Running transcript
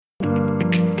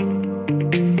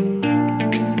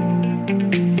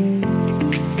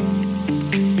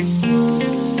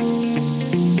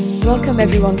Welcome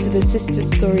everyone to the Sister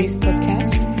Stories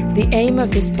podcast. The aim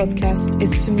of this podcast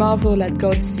is to marvel at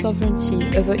God's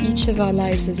sovereignty over each of our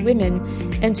lives as women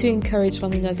and to encourage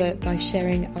one another by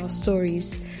sharing our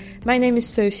stories. My name is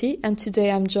Sophie and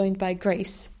today I'm joined by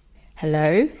Grace.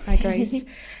 Hello. Hi Grace.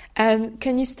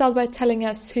 Can you start by telling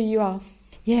us who you are?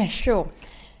 Yeah, sure.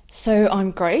 So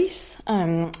I'm Grace.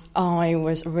 I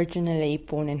was originally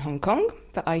born in Hong Kong,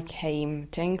 but I came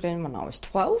to England when I was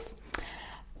 12.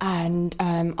 And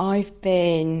I've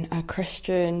been a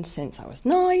Christian since I was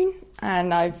 9,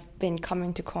 and I've been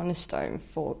coming to Cornerstone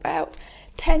for about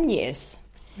 10 years.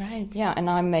 Right. Yeah, and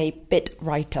I'm a bit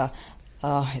writer.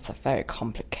 It's a very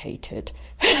complicated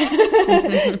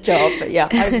job, but yeah,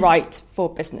 I write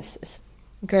for businesses.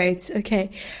 Great,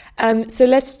 okay. So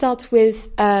let's start with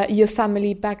your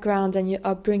family background and your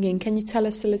upbringing. Can you tell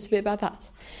us a little bit about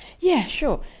that? Yeah,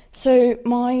 sure. So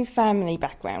my family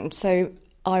background,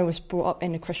 I was brought up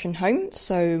in a Christian home.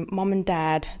 So mum and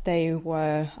dad, they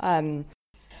were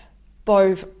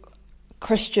both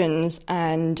Christians,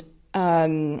 and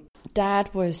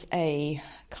dad was a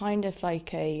kind of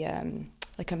like a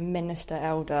minister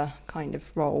elder kind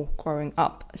of role growing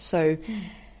up. So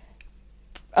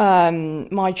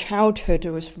my childhood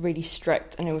was really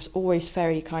strict, and it was always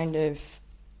very kind of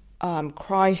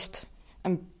Christ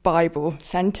and Bible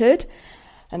centered,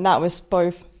 and that was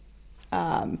both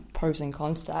pros and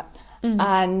cons to that.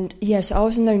 And yes, I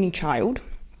was an only child,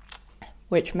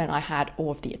 which meant I had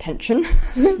all of the attention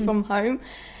from home.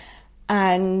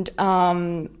 And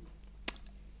from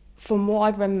what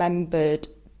I've remembered,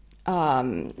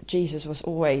 Jesus was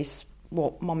always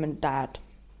what mum and dad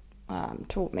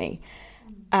taught me.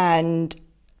 And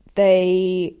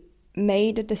they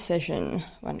made a decision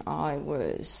when I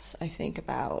was, I think,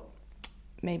 about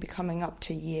maybe coming up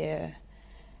to year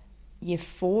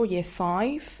 4, year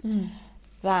 5,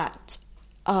 that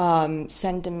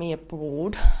sending me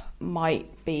abroad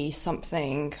might be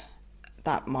something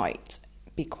that might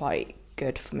be quite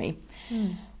good for me.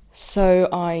 So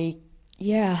I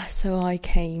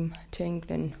came to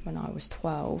England when I was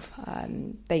 12.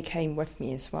 They came with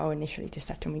me as well initially to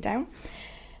settle me down.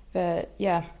 But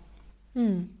yeah.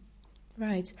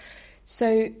 Right.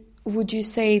 So would you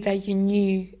say that you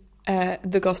knew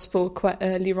the gospel quite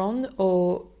early on,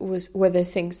 or were there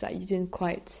things that you didn't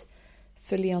quite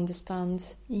fully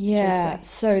understand? Yeah,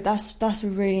 so that's a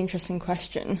really interesting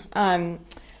question. I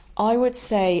would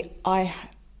say I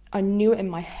knew it in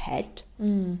my head,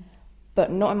 but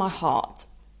not in my heart.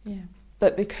 Yeah.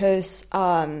 But because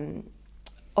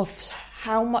of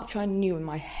how much I knew in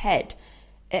my head,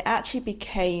 it actually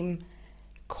became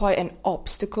quite an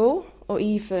obstacle, or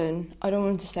even, I don't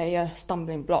want to say a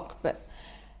stumbling block, but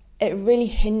it really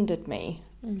hindered me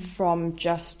from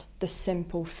just the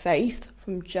simple faith,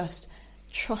 from just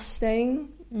trusting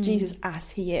Jesus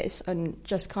as he is, and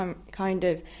just kind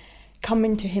of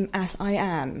coming to him as I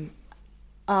am.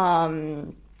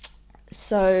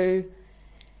 So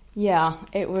yeah,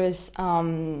 it was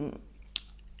a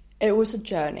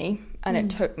journey, and it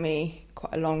took me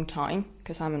quite a long time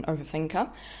because I'm an overthinker.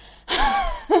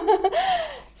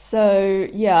 So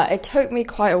yeah, it took me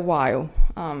quite a while.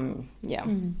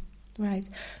 Right.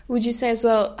 Would you say as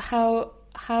well, how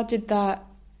did that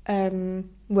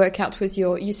work out with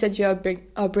you said your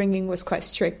upbringing was quite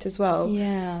strict as well.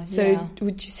 Yeah. So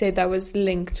would you say that was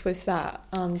linked with that,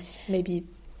 and maybe,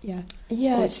 yeah.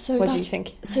 Yeah. What do you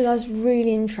think? So that's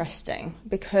really interesting,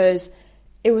 because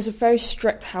it was a very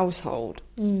strict household,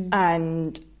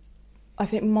 and I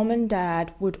think mum and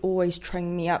dad would always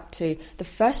train me up to, the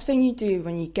first thing you do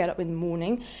when you get up in the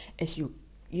morning is you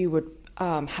would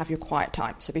have your quiet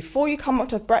time. So before you come up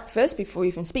to breakfast, before you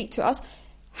even speak to us,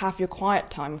 have your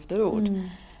quiet time with the Lord.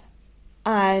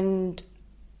 And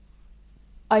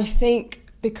I think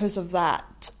because of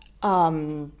that,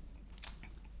 I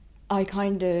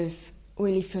kind of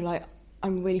really feel like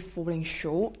I'm really falling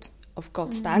short of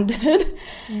God's standard,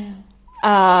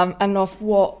 and of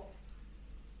what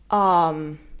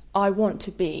I want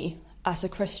to be as a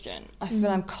Christian. I feel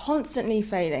I'm constantly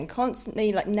failing,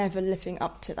 constantly never living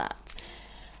up to that.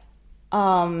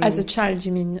 As a child,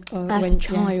 you mean? As a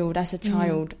child,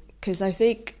 because I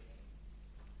think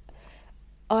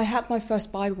I had my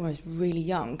first Bible when I was really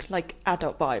young, like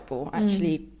adult Bible,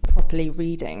 actually properly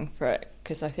reading for it,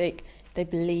 because I think they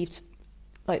believed,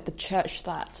 like the church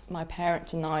that my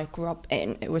parents and I grew up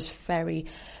in, it was very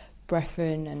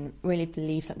brethren and really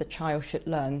believed that the child should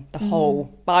learn the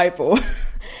whole Bible.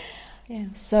 Yeah.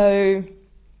 So,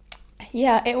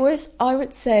 yeah, it was, I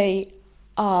would say,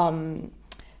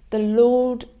 the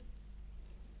Lord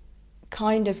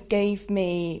kind of gave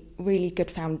me really good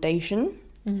foundation,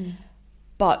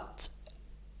 but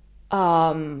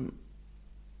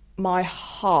my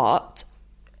heart,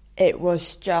 it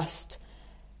was just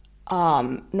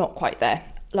not quite there.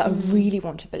 Like, I really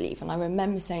want to believe. And I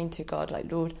remember saying to God,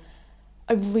 like, Lord,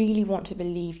 I really want to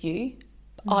believe you.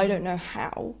 I don't know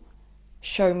how.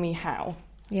 Show me how.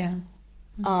 Yeah.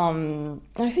 I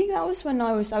think that was when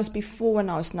I was before when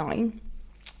I was 9.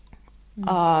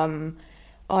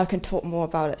 I can talk more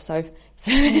about it. So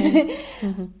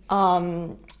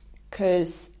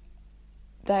because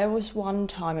there was one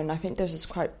time, and I think this is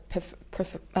quite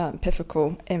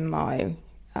pivotal in my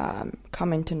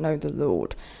coming to know the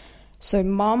Lord. So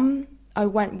Mum, I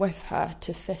went with her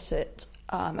to visit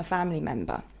a family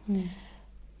member.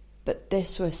 But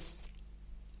this was,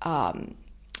 I'm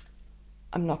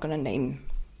not going to name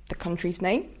the country's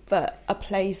name, but a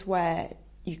place where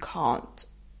you can't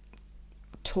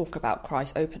talk about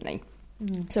Christ openly.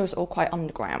 So it's all quite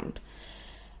underground.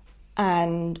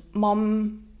 And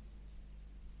Mum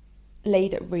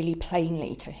laid it really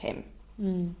plainly to him.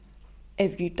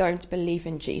 If you don't believe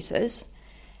in Jesus,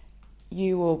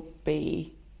 you will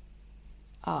be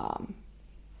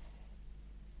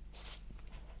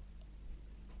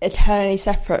eternally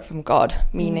separate from God,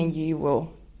 meaning you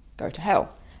will go to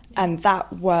hell. And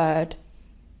that word,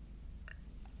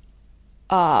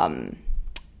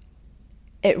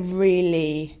 it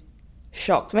really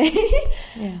shocked me.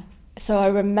 So I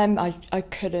remember I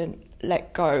couldn't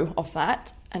let go of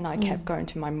that, and I kept going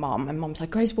to my mum, and Mum's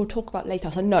like, Grace, we'll talk about it later.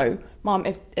 I said, no, Mum,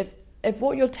 if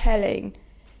what you're telling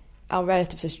our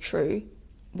relatives is true,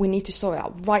 we need to sort it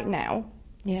out right now.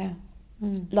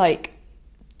 Like,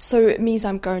 so it means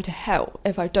I'm going to hell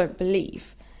if I don't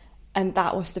believe. And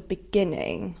that was the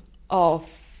beginning of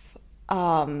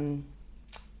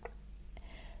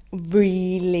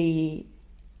really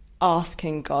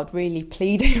asking God, really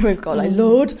pleading with God, like,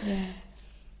 Lord,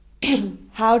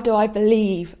 how do I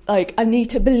believe? Like, I need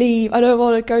to believe. I don't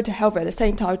want to go to hell, but at the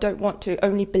same time, I don't want to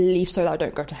only believe so that I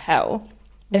don't go to hell.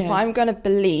 If I'm going to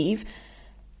believe,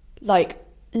 like,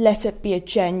 let it be a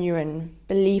genuine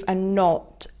belief and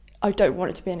not, I don't want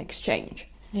it to be an exchange.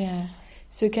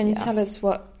 So can you tell us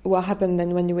what happened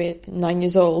then when you were 9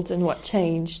 years old, and what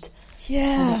changed at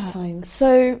that time?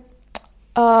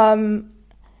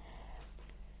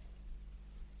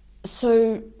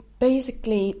 So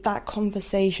basically that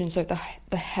conversation, so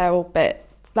the hell bit,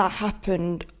 that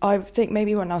happened, I think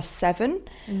maybe when I was 7.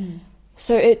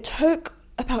 So it took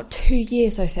about 2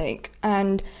 years, I think,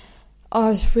 and I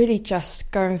was really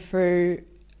just going through,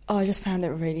 I just found it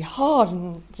really hard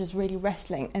and just really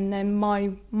wrestling. And then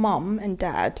my mum and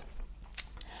dad,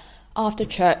 after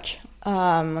church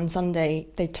on Sunday,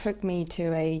 they took me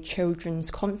to a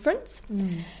children's conference.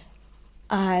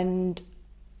 And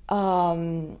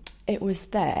it was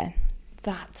there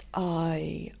that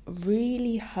I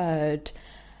really heard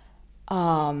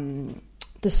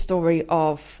the story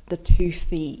of the 2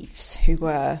 thieves who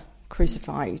were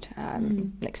crucified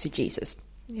next to Jesus.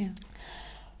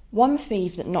 One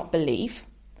thief did not believe.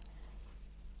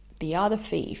 The other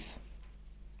thief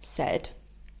said,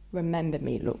 "Remember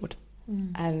me, Lord."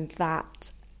 And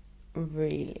that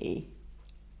really,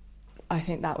 I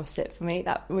think that was it for me.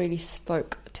 That really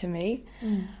spoke to me.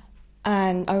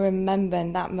 And I remember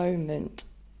in that moment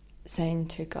saying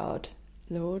to God,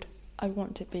 Lord, I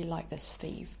want to be like this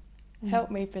thief. Help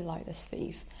me be like this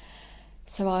thief.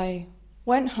 So I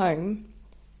went home,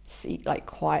 like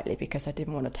quietly, because I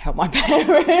didn't want to tell my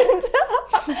parents.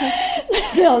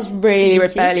 I was really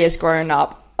rebellious growing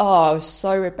up. Oh, I was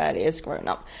so rebellious growing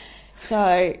up. So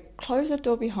I closed the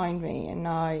door behind me and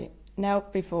I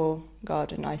knelt before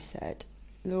God and I said,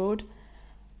 Lord,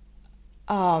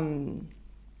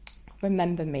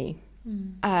 remember me.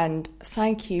 And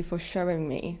thank you for showing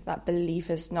me that belief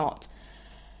is not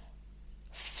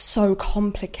so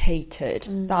complicated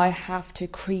that I have to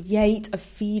create a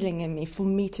feeling in me for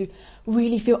me to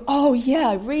really feel, oh yeah,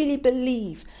 I really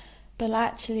believe. But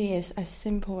actually it's as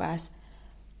simple as,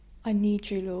 I need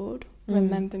you, Lord,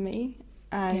 remember me.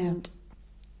 And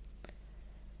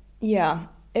yeah,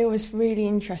 it was really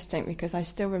interesting because I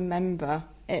still remember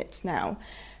it now.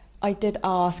 I did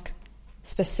ask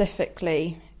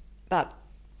specifically that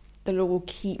the Lord will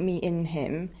keep me in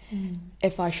him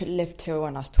if I should live till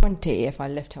when I was 20, if I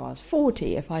live till I was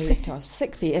 40, if I live till I was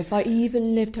 60, if I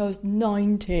even live till I was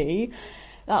 90,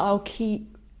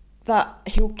 that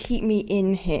he'll keep me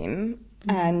in him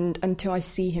and until I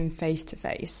see him face to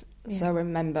face. So I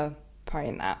remember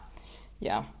praying that.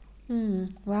 Yeah.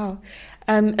 Wow.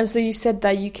 And so you said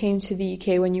that you came to the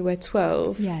UK when you were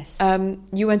 12. Yes.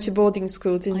 You went to boarding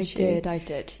school, didn't you? I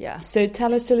did, yeah. So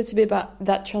tell us a little bit about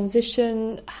that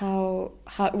transition,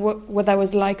 what that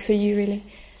was like for you, really.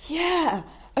 Yeah.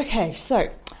 Okay, so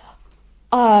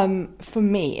For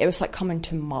me, it was like coming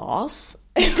to Mars.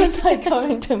 It was like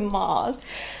coming to Mars.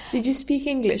 Did you speak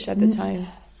English at the time?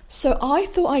 So I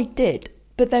thought I did,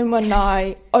 but then when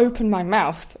I opened my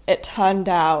mouth, it turned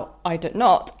out I did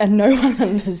not, and no one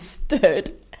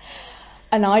understood.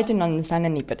 And I didn't understand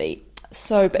anybody.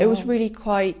 So, but it was really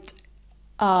quite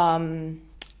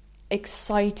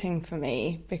exciting for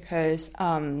me because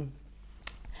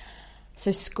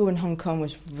so school in Hong Kong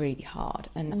was really hard,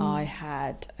 and I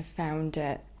found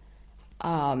it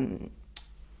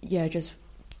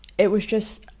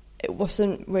it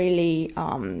wasn't really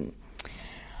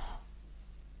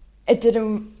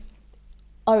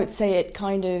I would say it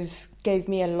kind of gave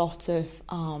me a lot of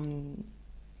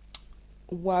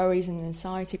worries and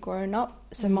anxiety growing up.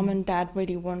 So Mum and Dad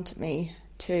really wanted me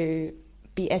to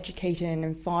be educated in an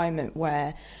environment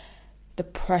where the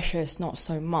pressure is not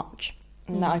so much,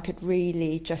 and that I could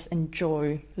really just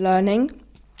enjoy learning.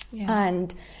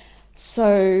 And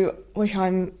so, which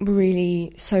I'm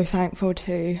really so thankful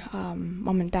to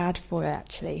Mum and Dad for,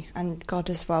 actually, and God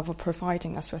as well for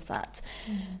providing us with that.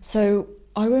 So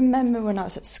I remember when I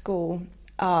was at school,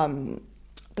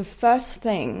 the first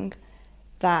thing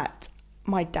that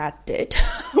my dad did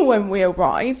when we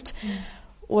arrived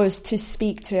was to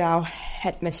speak to our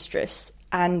headmistress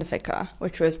and the vicar,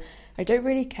 which was, I don't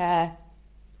really care,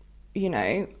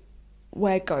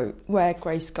 where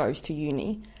Grace goes to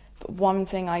uni, but one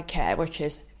thing I care, which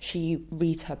is she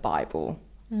reads her Bible.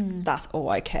 That's all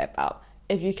I care about.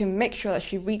 If you can make sure that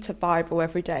she reads her Bible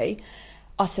every day,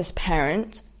 us as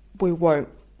parents, we won't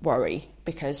worry,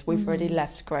 because we've already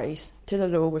left Grace to the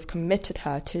Lord, we've committed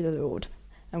her to the Lord,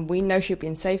 and we know she'll be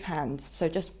in safe hands. So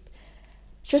just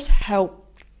help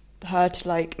her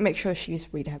to make sure she's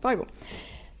reading her Bible.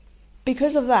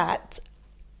 Because of that,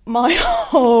 my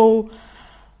whole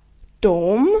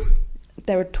dorm,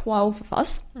 there were 12 of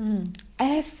us,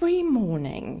 every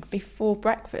morning before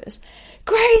breakfast,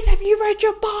 Grace, have you read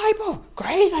your Bible?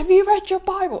 Grace, have you read your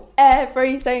Bible?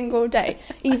 Every single day.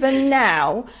 Even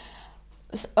now,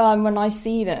 when I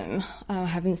see them, I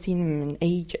haven't seen them in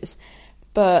ages,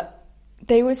 but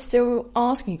they would still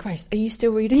ask me, Grace, are you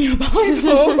still reading your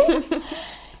Bible?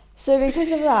 So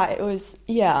because of that, it was,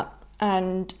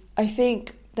 and I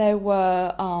think there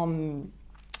were,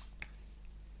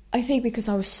 I think because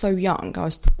I was so young, I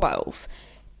was 12,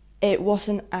 it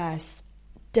wasn't as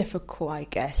difficult, I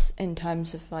guess, in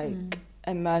terms of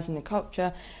immersing the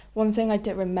culture. One thing I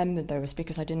did remember, though, was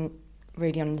because I didn't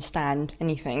really understand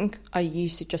anything, I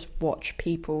used to just watch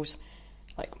people's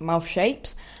mouth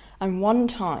shapes. And one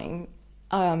time,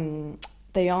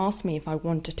 they asked me if I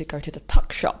wanted to go to the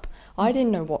tuck shop. I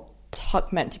didn't know what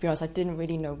tuck meant, to be honest. I didn't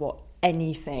really know what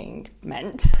anything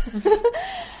meant.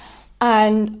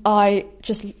 And I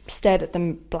just stared at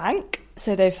them blank.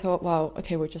 So they thought, well,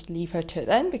 okay, we'll just leave her to it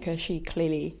then, because she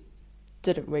clearly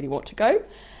didn't really want to go.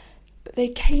 But they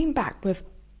came back with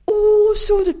all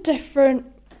sorts of different,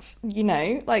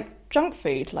 junk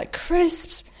food, like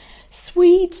crisps,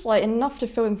 sweets, enough to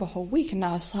fill in for a whole week. And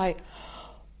I was like,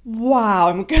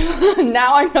 wow,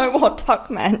 now I know what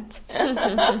tuck meant. Oh,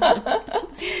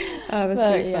 that's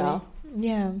really funny.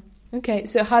 Yeah. Okay,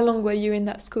 so how long were you in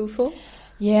that school for?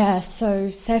 Yeah, so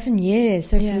 7 years.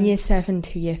 So from year 7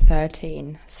 to year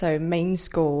 13. So main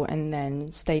school, and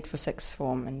then stayed for sixth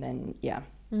form, and then,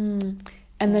 And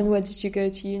then where did you go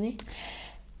to uni?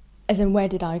 As in, where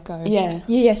did I go?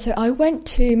 Yeah. So I went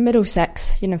to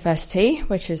Middlesex University,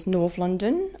 which is North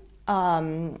London,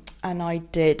 and I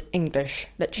did English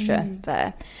literature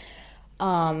there.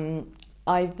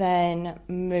 I then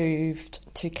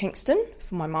moved to Kingston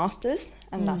for my master's,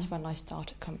 and that's when I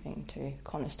started coming to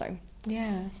Cornerstone.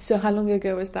 Yeah. So how long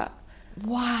ago was that?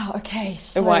 Wow, okay.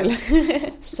 So, a while.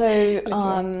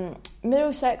 So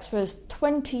Middlesex was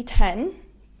 2010,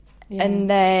 and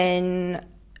then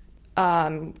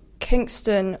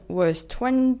Kingston was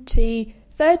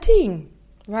 2013.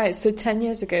 Right, so 10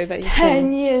 years ago that you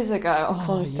 10 years ago. Oh,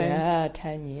 Cornerstone. yeah,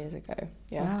 10 years ago.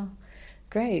 Yeah. Wow,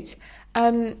 great.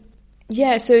 So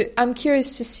I'm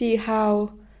curious to see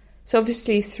how, so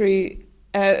obviously through,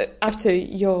 after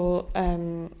your,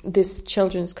 this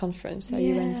children's conference that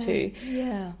you went to,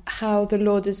 how the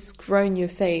Lord has grown your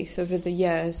faith over the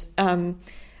years. And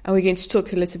we're going to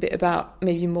talk a little bit about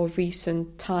maybe more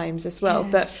recent times as well.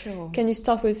 But can you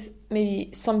start with maybe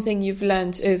something you've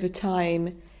learned over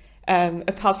time,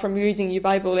 apart from reading your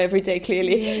Bible every day,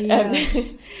 clearly,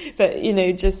 but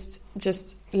just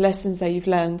lessons that you've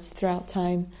learned throughout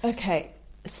time. Okay,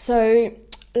 so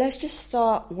let's just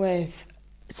start with.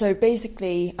 So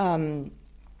basically,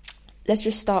 let's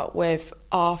just start with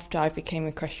after I became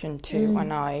a Christian to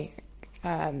when I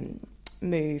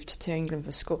moved to England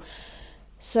for school.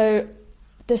 So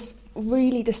this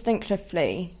really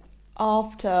distinctively,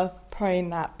 after praying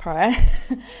that prayer,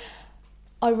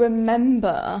 I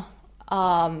remember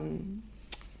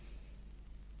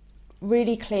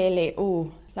really clearly,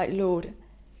 Lord,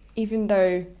 even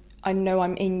though I know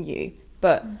I'm in you,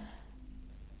 but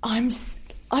I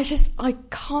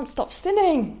can't stop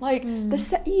sinning.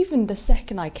 Even the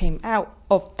second I came out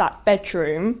of that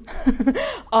bedroom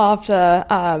after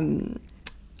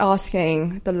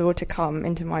asking the Lord to come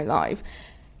into my life,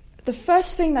 the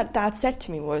first thing that Dad said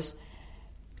to me was,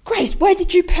 Grace, where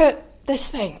did you put this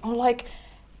thing? I'm like,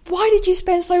 why did you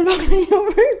spend so long in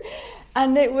your room?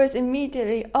 And it was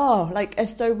immediately,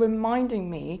 as though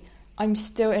reminding me I'm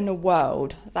still in a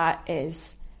world that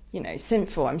is,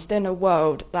 sinful. I'm still in a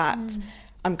world that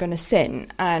I'm going to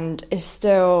sin. And it's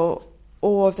still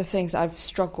all of the things I've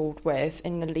struggled with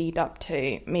in the lead up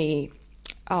to me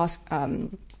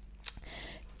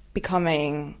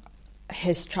becoming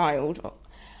his child.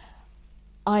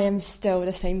 I am still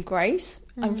the same Grace.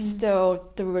 I'm still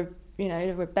the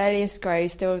rebellious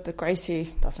Grace, still the Grace who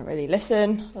doesn't really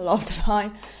listen a lot of the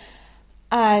time.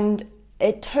 And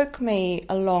it took me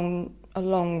a long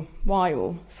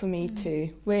while for me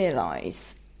to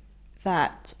realise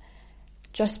that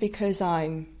just because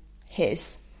I'm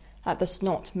his, that does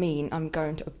not mean I'm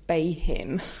going to obey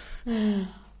him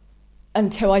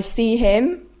until I see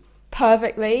him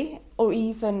perfectly, or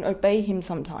even obey him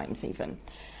sometimes even.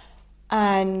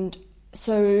 And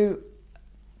so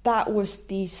that was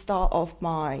the start of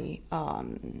my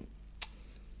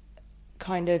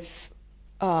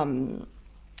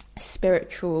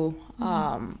spiritual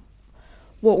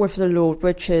walk with the Lord,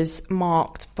 which is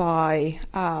marked by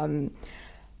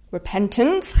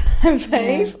repentance and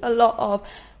faith. A lot of,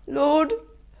 Lord,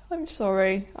 I'm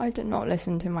sorry, I did not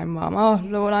listen to my mum. Oh,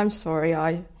 Lord, I'm sorry,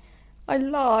 I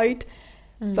lied.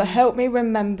 But help me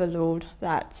remember, Lord,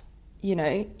 that,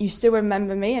 you still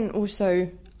remember me, and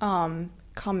also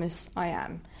come as I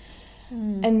am.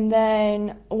 And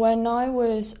then when that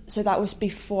was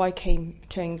before I came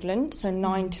to England, so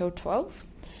 9 till 12.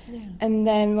 Yeah. And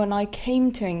then when I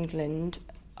came to England,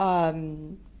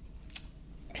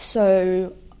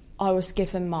 so I was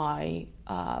given my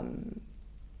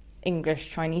English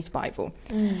Chinese Bible.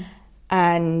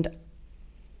 And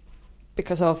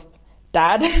because of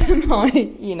Dad, my,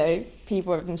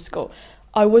 people from school,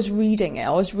 I was reading it.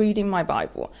 I was reading my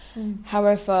Bible.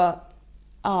 However,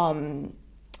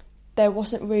 there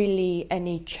wasn't really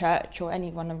any church or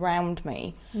anyone around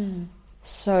me.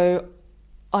 So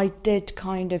I did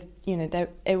kind of,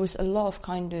 it was a lot of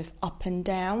kind of up and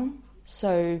down.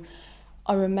 So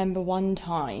I remember one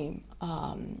time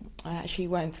I actually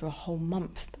went for a whole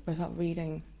month without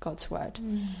reading God's word.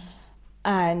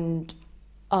 And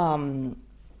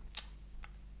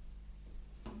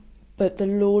but the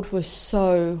Lord was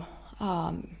so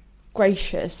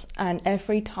gracious, and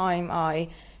every time I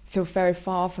feel very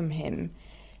far from him,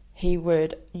 he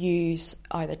would use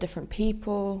either different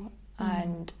people,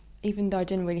 and even though I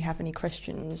didn't really have any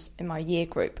Christians in my year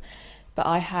group, but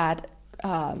I had,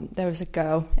 there was a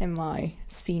girl in my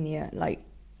senior,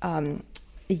 a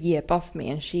year above me,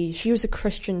 and she was a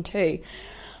Christian too,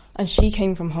 and she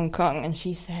came from Hong Kong, and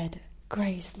she said,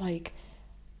 Grace,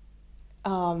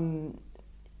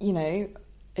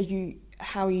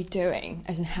 how are you doing?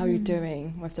 As in, how are you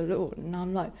doing with the Lord? And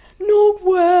I'm like, not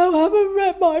well, I haven't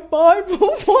read my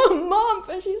Bible for a month.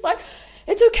 And she's like,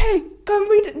 it's okay, go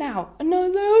and read it now. And I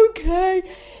was like, okay.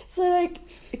 So,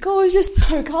 God was just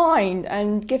so kind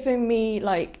and giving me,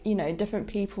 different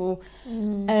people.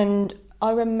 And I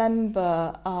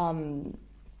remember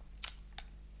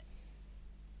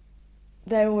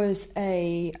there was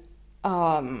a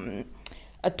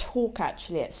talk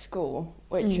actually at school,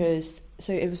 which was,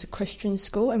 so it was a Christian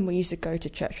school, and we used to go to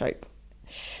church,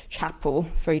 chapel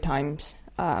 3 times,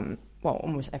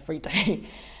 almost every day.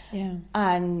 Yeah.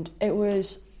 And it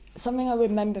was something I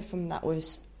remember from that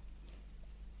was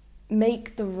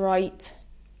make the right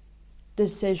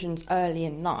decisions early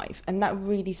in life. And that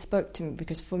really spoke to me,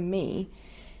 because for me,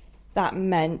 that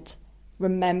meant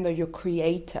remember your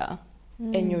Creator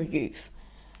in your youth.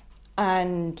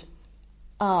 And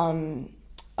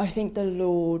I think the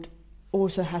Lord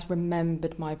also has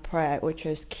remembered my prayer, which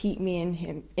is keep me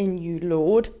in you,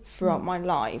 Lord, throughout my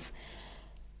life.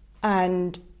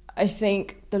 And I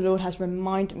think the Lord has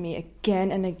reminded me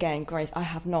again and again, Grace, I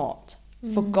have not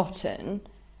forgotten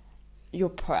your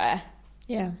prayer.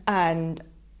 Yeah. And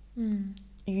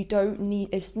you don't need,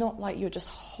 it's not like you're just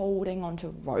holding onto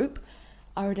a rope.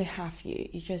 I already have you.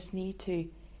 You just need to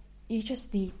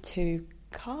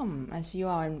come as you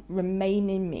are and remain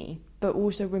in me, but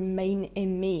also remain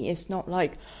in me. It's not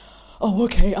like, oh,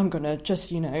 okay, I'm gonna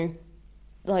just,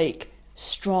 like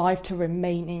strive to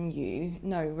remain in you.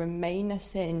 No, remain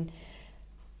as in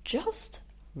just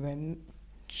remain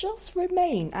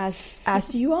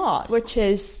as you are, which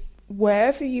is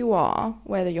wherever you are,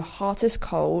 whether your heart is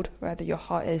cold, whether your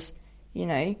heart is,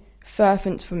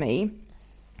 fervent for me,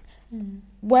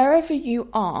 wherever you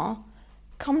are,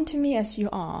 come to me as you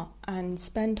are and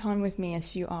spend time with me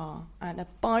as you are and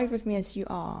abide with me as you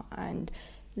are and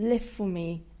live for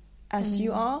me as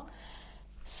you are.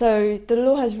 So the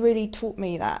Lord has really taught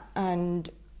me that. And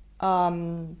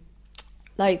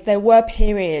there were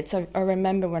periods, I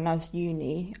remember when I was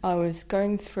uni, I was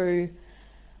going through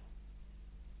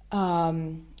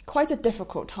quite a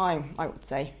difficult time, I would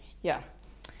say. Yeah.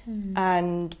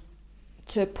 And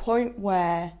to a point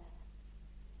where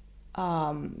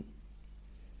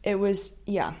it was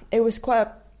quite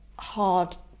a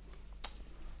hard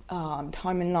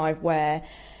time in life where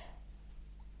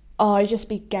I just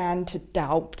began to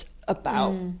doubt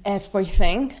about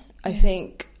everything. I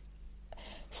think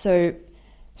so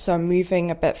I'm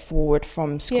moving a bit forward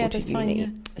from school to uni. Fine, yeah.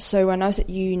 So when I was at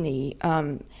uni,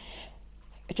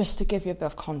 just to give you a bit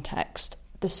of context,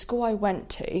 the school I went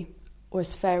to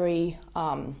was very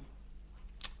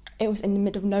it was in the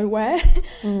middle of nowhere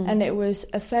and it was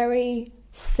a very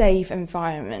safe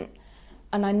environment,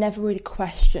 and I never really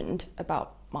questioned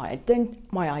about my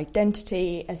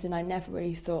identity, as in I never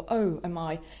really thought, oh, am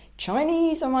I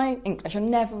Chinese or am I English? I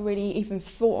never really even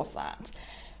thought of that.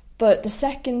 But the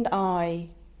second I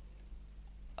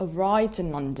arrived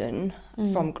in London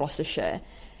from Gloucestershire,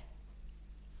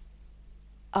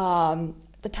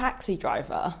 the taxi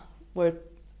driver would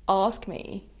ask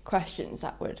me questions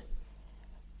that would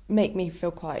make me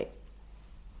feel quite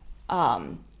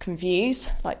confused,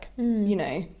 like,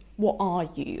 what are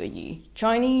you? Are you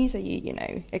Chinese? Are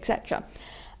you, etc.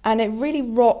 And it really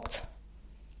rocked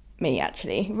me,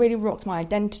 actually. It really rocked my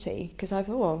identity, because I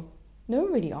thought, well, no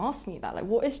one really asked me that. Like,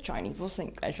 what is Chinese? What's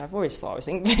English? I've always thought I was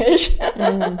English.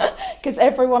 Because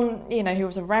everyone, who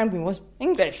was around me was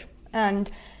English.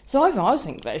 And so I thought I was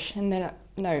English. And then,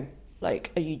 no,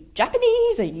 like, are you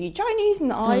Japanese? Are you Chinese?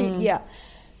 And yeah.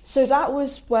 So that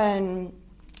was when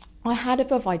I had a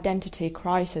bit of identity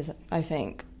crisis, I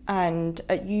think. And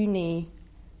at uni,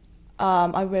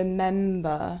 I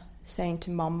remember saying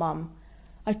to my mum,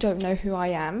 I don't know who I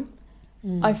am.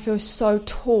 I feel so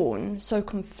torn, so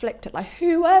conflicted. Like,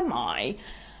 who am I?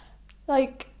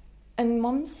 Like, and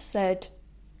Mum said,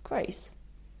 Grace,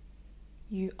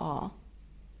 you are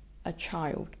a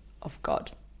child of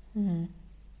God.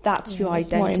 That's your identity.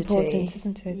 It's more important,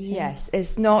 isn't it? Yeah. Yes,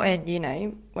 it's not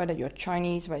in, whether you're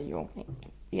Chinese, whether you're,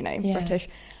 British.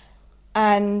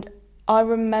 And I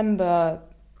remember,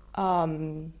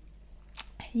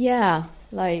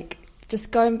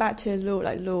 just going back to the Lord,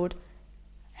 like, Lord,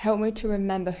 help me to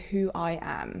remember who I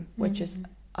am, which is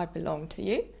I belong to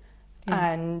you,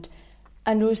 and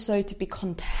also to be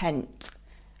content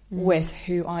with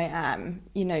who I am.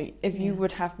 If you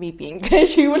would have me be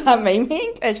English, you would have made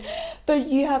me English, but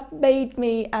you have made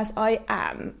me as I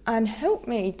am, and help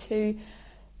me to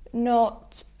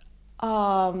not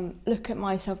look at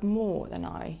myself more than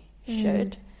I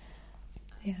should.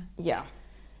 Yeah.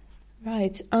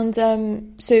 Right. And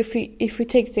so if we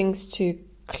take things to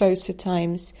closer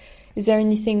times, is there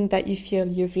anything that you feel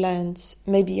you've learned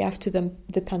maybe after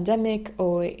the pandemic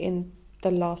or in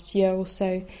the last year or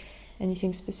so?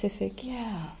 Anything specific?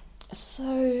 Yeah.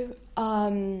 So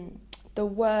the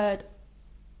word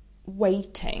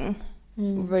waiting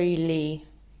really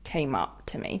came up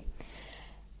to me.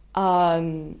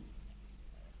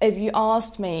 If you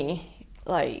asked me,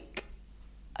 like,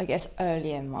 I guess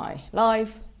early in my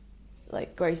life,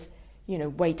 like, Grace,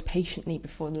 wait patiently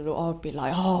before the Lord, I would be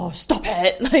like, oh, stop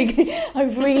it. Like, I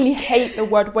really hate the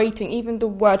word waiting. Even the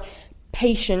word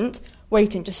patient,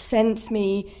 waiting, just sends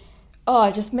me,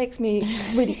 it just makes me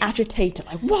really agitated.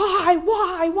 Like,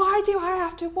 why do I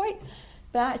have to wait?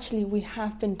 But actually, we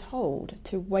have been told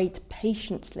to wait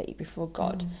patiently before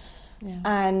God.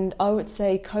 And I would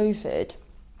say COVID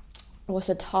was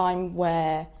a time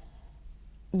where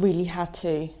really had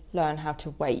to learn how to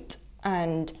wait.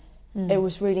 And it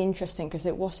was really interesting because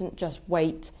it wasn't just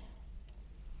wait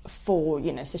for,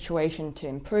 situation to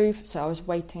improve. So I was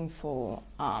waiting for,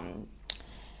 I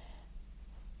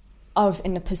was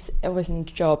in a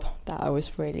job that I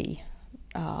was really,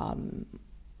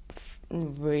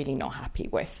 really not happy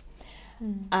with.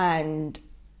 And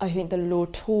I think the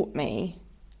Lord taught me,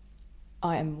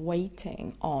 I am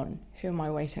waiting on, who am I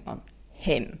waiting on?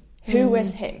 Him. Who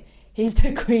is Him? He's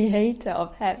the creator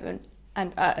of heaven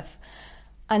and earth.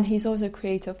 And He's also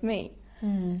creator of me.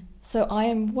 So I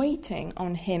am waiting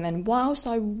on Him. And whilst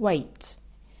I wait,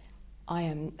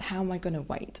 how am I going to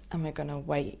wait? Am I going to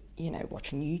wait,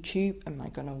 watching YouTube? Am I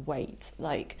going to wait,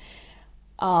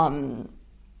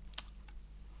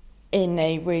 in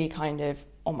a really kind of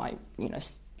on my,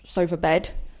 sofa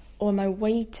bed? Or am I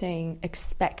waiting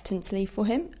expectantly for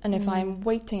him? And if I'm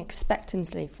waiting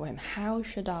expectantly for him,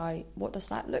 what does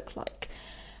that look like?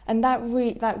 And that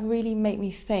really made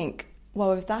me think,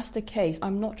 well, if that's the case,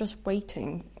 I'm not just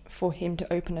waiting for him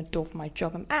to open a door for my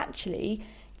job. I'm actually,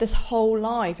 this whole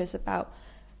life is about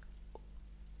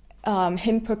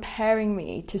him preparing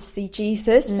me to see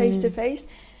Jesus face to face.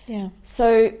 Yeah.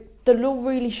 So the Lord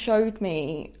really showed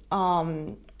me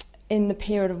in the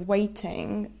period of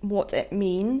waiting what it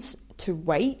means to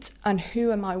wait, and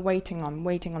who am I waiting on? I'm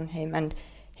waiting on him, and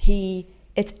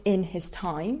it's in his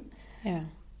time. Yeah.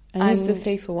 And he's the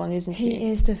faithful one, isn't he?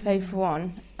 He is the faithful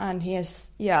one, and he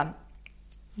is,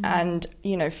 and,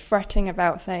 fretting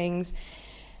about things,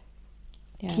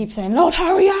 keep saying, Lord,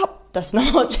 hurry up, does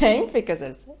not change, because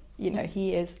it's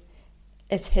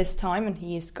his time, and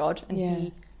he is God, and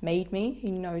he made me,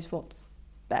 he knows what's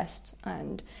best,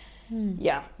 and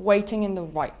waiting in the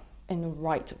right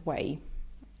way.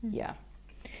 Yeah,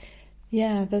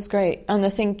 that's great. And I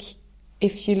think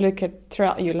if you look at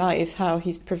throughout your life how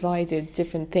he's provided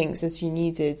different things as you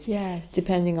needed,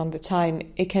 depending on the time,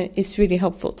 it's really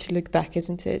helpful to look back,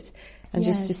 isn't it? And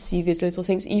just to see these little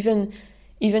things, even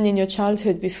in your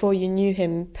childhood before you knew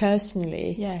him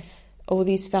personally. Yes. All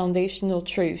these foundational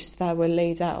truths that were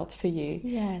laid out for you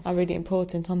are really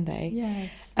important, aren't they?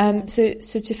 Yes.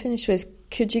 So to finish with,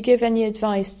 could you give any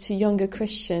advice to younger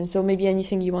Christians, or maybe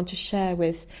anything you want to share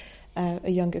with a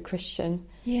younger Christian?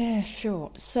 Yeah,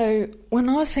 sure. So when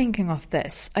I was thinking of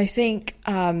this, I think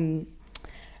the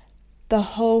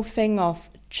whole thing of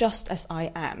just as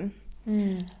I am,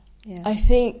 I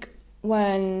think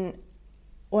when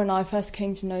I first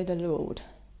came to know the Lord,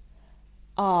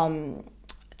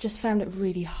 just found it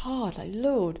really hard. Like,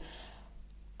 Lord,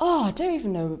 I don't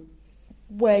even know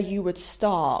where you would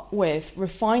start with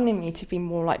refining me to be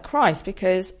more like Christ,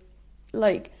 because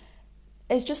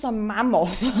it's just a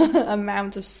mammoth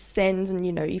amount of sins, and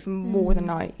even more than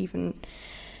I even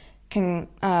can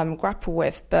grapple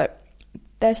with. But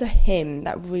there's a hymn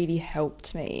that really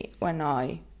helped me when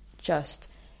I just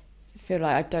feel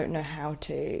like I don't know how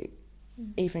to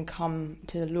even come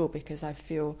to the Lord, because I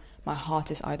feel my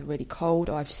heart is either really cold,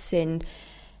 or I've sinned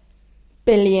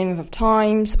billions of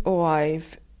times, or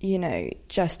I've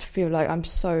just feel like I'm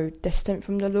so distant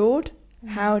from the Lord.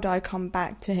 How do I come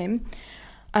back to him?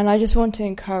 And I just want to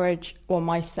encourage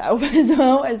myself as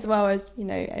well as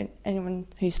anyone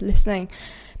who's listening,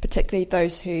 particularly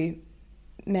those who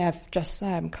may have just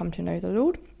come to know the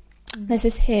Lord. There's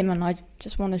this hymn, and I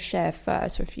just want to share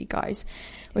first with you guys,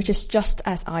 which is Just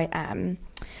As I Am.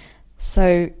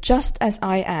 So, just as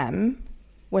I am,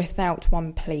 without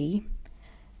one plea,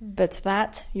 but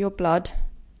that your blood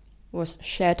was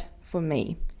shed for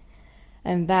me,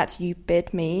 and that you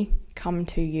bid me come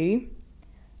to you,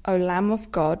 O Lamb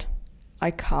of God,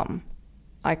 I come,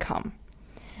 I come.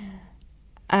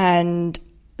 And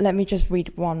let me just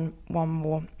read one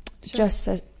more. Sure.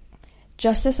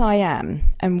 Just as I am,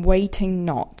 and waiting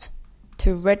not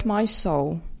to rid my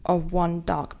soul of one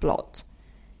dark blot,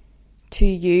 to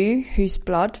you whose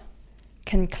blood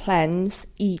can cleanse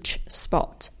each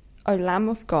spot, O Lamb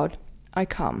of God, I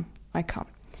come, I come.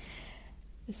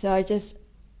 So I just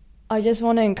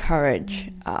want to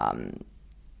encourage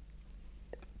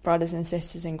brothers and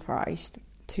sisters in Christ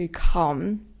to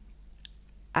come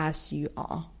as you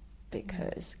are,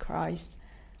 because Christ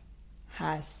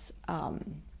has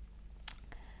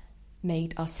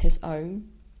made us his own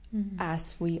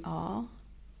as we are,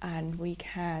 and we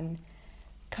can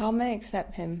come and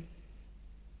accept him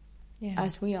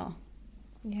as we are.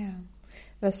 Yeah,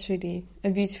 that's really a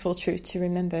beautiful truth to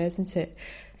remember, isn't it?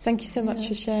 Thank you so much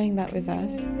for sharing that with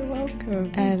us. You're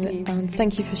welcome. And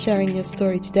thank you for sharing your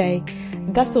story today.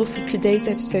 That's all for today's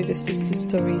episode of Sister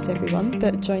Stories, everyone,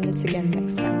 but join us again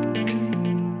next time.